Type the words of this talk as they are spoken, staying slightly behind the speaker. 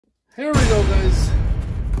Here we go, guys.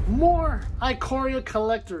 More Ikoria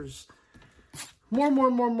collectors. More.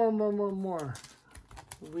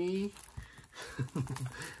 We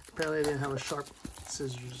apparently I didn't have a sharp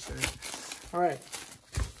scissors there. All right.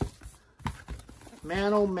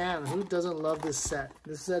 Man, oh man, who doesn't love this set?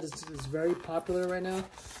 This set is very popular right now.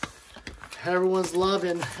 Everyone's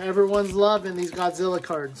loving these Godzilla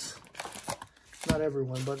cards. Not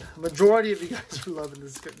everyone, but majority of you guys are loving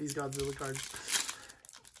these Godzilla cards.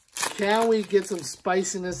 Can we get some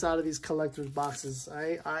spiciness out of these collector's boxes?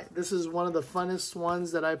 This is one of the funnest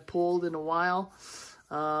ones that I pulled in a while.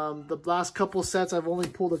 The last couple sets, I've only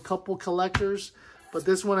pulled a couple collectors, but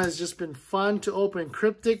this one has just been fun to open.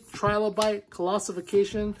 Cryptic, Trilobite,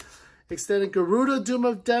 Colossification, Extended Garuda, Doom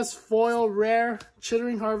of Death, Foil, Rare,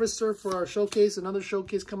 Chittering Harvester for our showcase. Another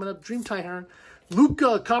showcase coming up. Dream Tyheron,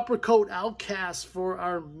 Luca, Copper Coat, Outcast for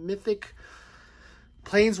our Mythic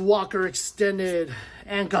Planeswalker Extended,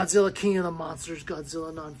 and Godzilla King of the Monsters,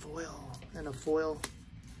 Godzilla non-foil, and a foil.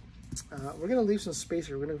 We're going to leave some space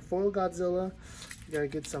here. We're going to foil Godzilla. We got to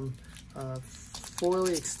get some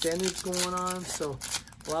foily extendeds going on. So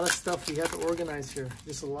a lot of stuff we have to organize here.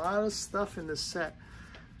 Just a lot of stuff in this set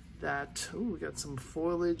that, ooh, we got some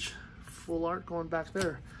foliage, full art going back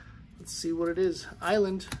there. Let's see what it is.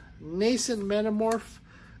 Island, Nascent Metamorph,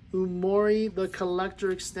 Umori the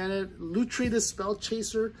Collector Extended, Lutri the Spell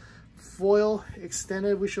Chaser, Foil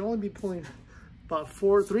Extended. We should only be pulling about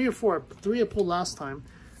three or four. Three I pulled last time.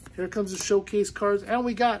 Here comes the showcase cards. And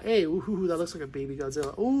we got, hey, ooh, that looks like a baby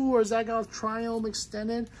Godzilla. Ooh, or Zakkary Triumph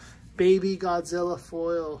Extended, Baby Godzilla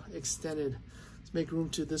Foil Extended. Let's make room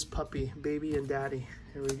to this puppy, baby and daddy.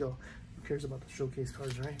 Here we go. Who cares about the showcase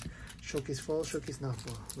cards, right? Showcase foil, showcase not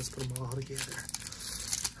foil. Let's put them all together.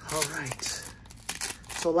 All right.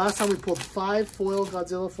 So last time we pulled 5 foil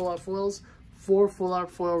Godzilla full art foils, 4 full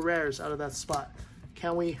art foil rares out of that spot.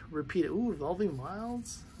 Can we repeat it? Ooh, Evolving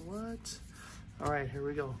Wilds. What? All right, here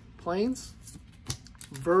we go. Planes,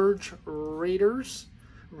 Verge Rangers,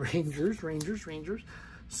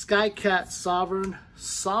 Skycat Sovereign,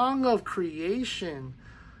 Song of Creation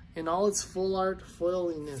in all its full art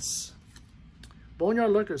foiliness.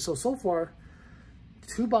 Boneyard Lurker. So far,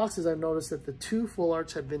 2 boxes I've noticed that the 2 full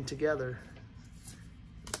arts have been together.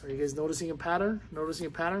 Are you guys noticing a pattern? Noticing a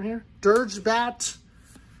pattern here? Dirge Bat,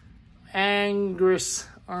 Angress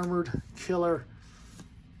Armored Killer,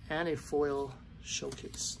 and a foil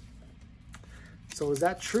showcase. So is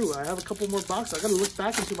that true? I have a couple more boxes. I gotta look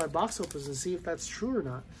back into my box opens and see if that's true or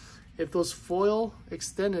not. If those foil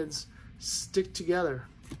extendeds stick together.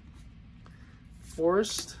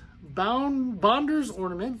 Forest, Bonder's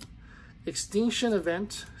Ornament, Extinction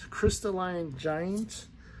Event, Crystalline Giant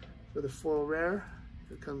for the foil rare.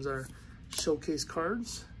 Here comes our showcase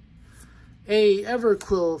cards. A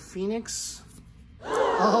Everquill Phoenix.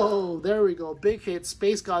 Oh, there we go. Big hit.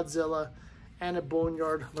 Space Godzilla and a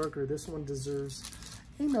Boneyard Lurker. This one deserves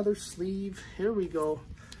another sleeve. Here we go.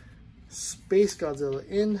 Space Godzilla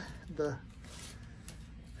in the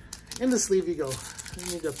sleeve you go.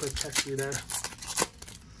 I need to protect you there.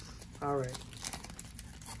 All right.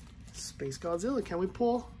 Space Godzilla. Can we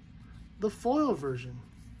pull the foil version?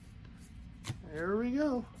 There we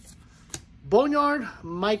go. Boneyard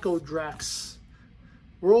Mycodrax.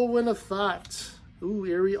 Whirlwind of Thought. Ooh,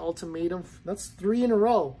 Eerie Ultimatum. That's 3 in a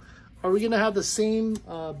row. Are we going to have the same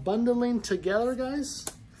bundling together, guys?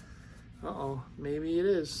 Uh-oh. Maybe it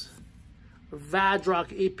is.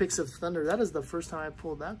 Vadrock Apex of Thunder. That is the first time I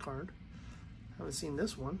pulled that card. Haven't seen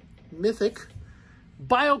this one. Mythic.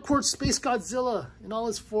 BioQuartz Space Godzilla in all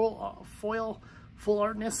its foil full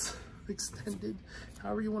artness. Extended,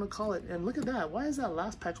 however you want to call it. And look at that. Why is that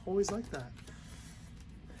last pack always like that?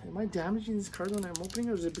 Am I damaging these cards when I'm opening,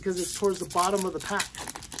 or is it because it's towards the bottom of the pack?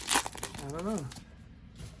 I don't know.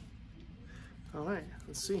 All right,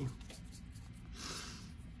 let's see.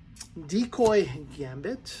 Decoy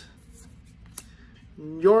Gambit.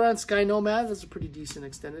 Yoran Sky Nomad. That's a pretty decent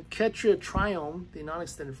extended. Ketria Triumph, the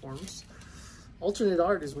non-extended forms. Alternate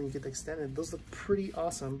art is when you get the extended. Those look pretty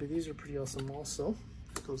awesome, but these are pretty awesome also.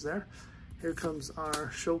 Goes there. Here comes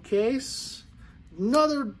our showcase.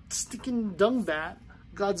 Another sticking dung bat.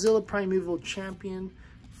 Godzilla Primeval Champion.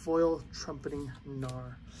 Foil Trumpeting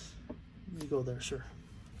Gnar. You go there, sir.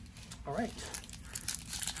 All right.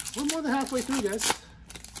 We're more than halfway through, guys.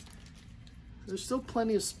 There's still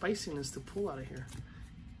plenty of spiciness to pull out of here.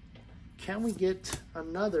 Can we get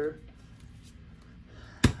another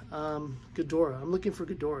Ghidorah? I'm looking for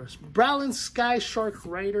Ghidorahs. Bralin Sky Shark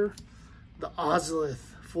Rider. The Ozolith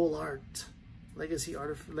full art.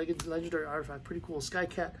 Legendary artifact. Pretty cool.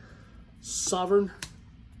 Skycat Sovereign.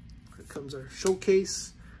 Here comes our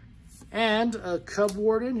showcase. And a Cub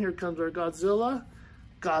Warden. Here comes our Godzilla.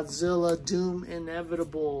 Godzilla Doom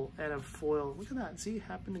Inevitable. And a foil. Look at that. See, it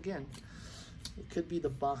happened again. It could be the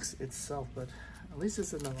box itself, but at least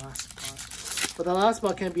it's in the last box. But the last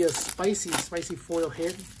box can be a spicy foil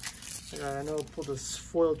hit. I know I pulled a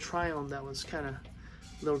foil Triumph that was kind of a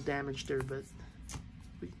little damaged there, but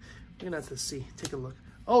we're going to have to see. Take a look.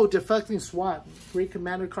 Oh, Deflecting Swat. Great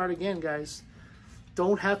commander card again, guys.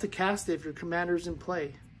 Don't have to cast it if your commander's in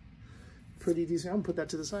play. Pretty decent. I'm going to put that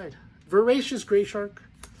to the side. Voracious Grey Shark.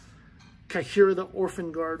 Kahira the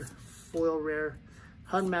Orphan Guard. Foil rare.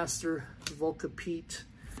 Huntmaster. Volcapete.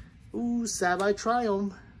 Ooh, Savai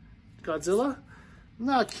Triumph. Godzilla.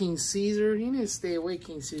 Not King Caesar. You need to stay away,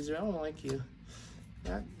 King Caesar. I don't like you.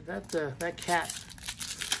 That cat.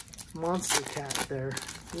 Monster cat there.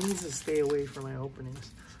 He needs to stay away from my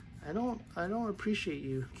openings. I don't appreciate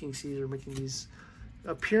you, King Caesar, making these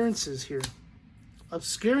appearances here.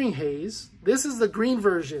 Obscuring Haze. This is the green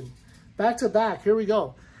version. Back to back. Here we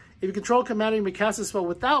go. If you control commander, you may cast a spell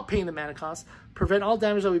without paying the mana cost. Prevent all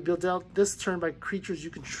damage that we build out this turn by creatures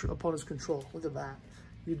you opponents control. Look at that.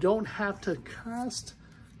 You don't have to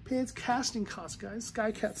pay its casting cost, guys.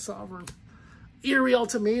 Skycat Sovereign. Eerie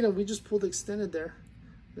Ultimatum. We just pulled extended there.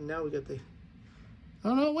 And now we got the...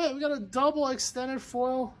 Oh no, wait. We got a double extended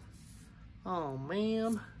foil. Oh,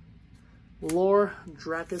 man. Lore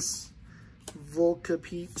Dracus.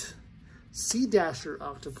 Volcapete. Sea Dasher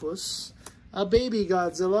Octopus. A baby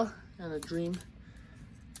Godzilla. And a Dream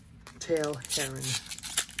Tail Heron.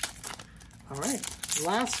 Alright.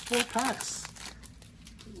 Last 4 packs.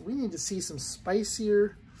 We need to see some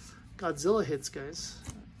spicier Godzilla hits, guys.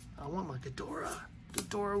 I want my Ghidorah.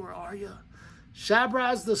 Ghidorah, where are you?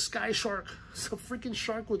 Shabraz the Sky Shark. It's a freaking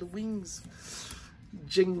shark with wings.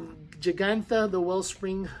 Gigantha the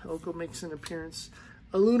Wellspring. Oko makes an appearance.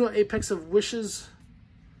 Aluna Apex of Wishes.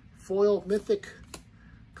 Foil Mythic.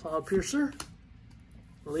 Cloud Piercer.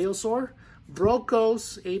 Leosaur.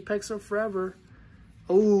 Brokos Apex of Forever.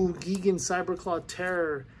 Oh, Gigan Cyberclaw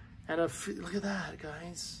Terror. And look at that,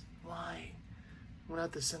 guys. Why? I'm going to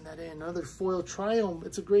have to send that in. Another foil Triumph.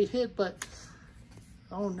 It's a great hit, but...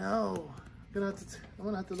 Oh, no. I'm going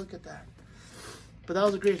to have to look at that. But that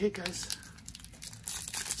was a great hit, guys.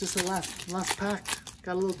 It's just the last pack.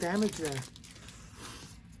 Got a little damage there.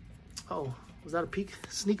 Oh, was that a peek?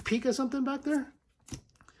 Sneak peek or something back there?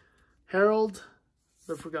 Herald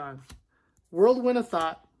the Forgotten. Whirlwind of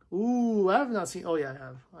Thought. Ooh, I have not seen... Oh, yeah, I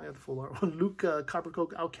have. I have the full art one. Luca,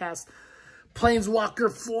 Coppercoke, Outcast,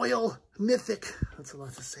 Planeswalker, Foil, Mythic. That's a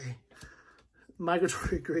lot to say.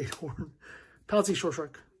 Migratory Great Horn. Pouncy Short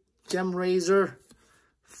Shark. Gem Razor.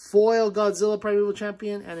 Foil Godzilla Primeval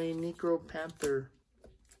Champion. And a Necro Panther.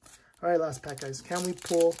 All right, last pack, guys. Can we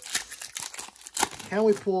pull? Can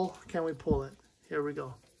we pull? Can we pull it? Here we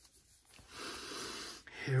go.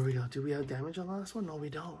 Here we go. Do we have damage on the last one? No, we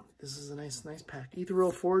don't. This is a nice pack.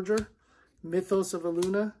 Ethereal Forager, Mythos of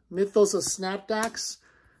Aluna, Mythos of Snapdax,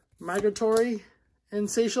 Migratory,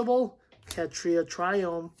 Insatiable, Katria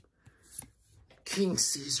Triumph, King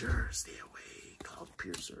Caesar, Stay Away, Cloud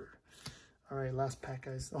Piercer. All right, last pack,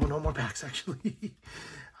 guys. Oh, no more packs, actually.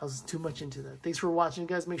 I was too much into that. Thanks for watching,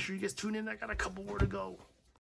 guys. Make sure you guys tune in. I got a couple more to go.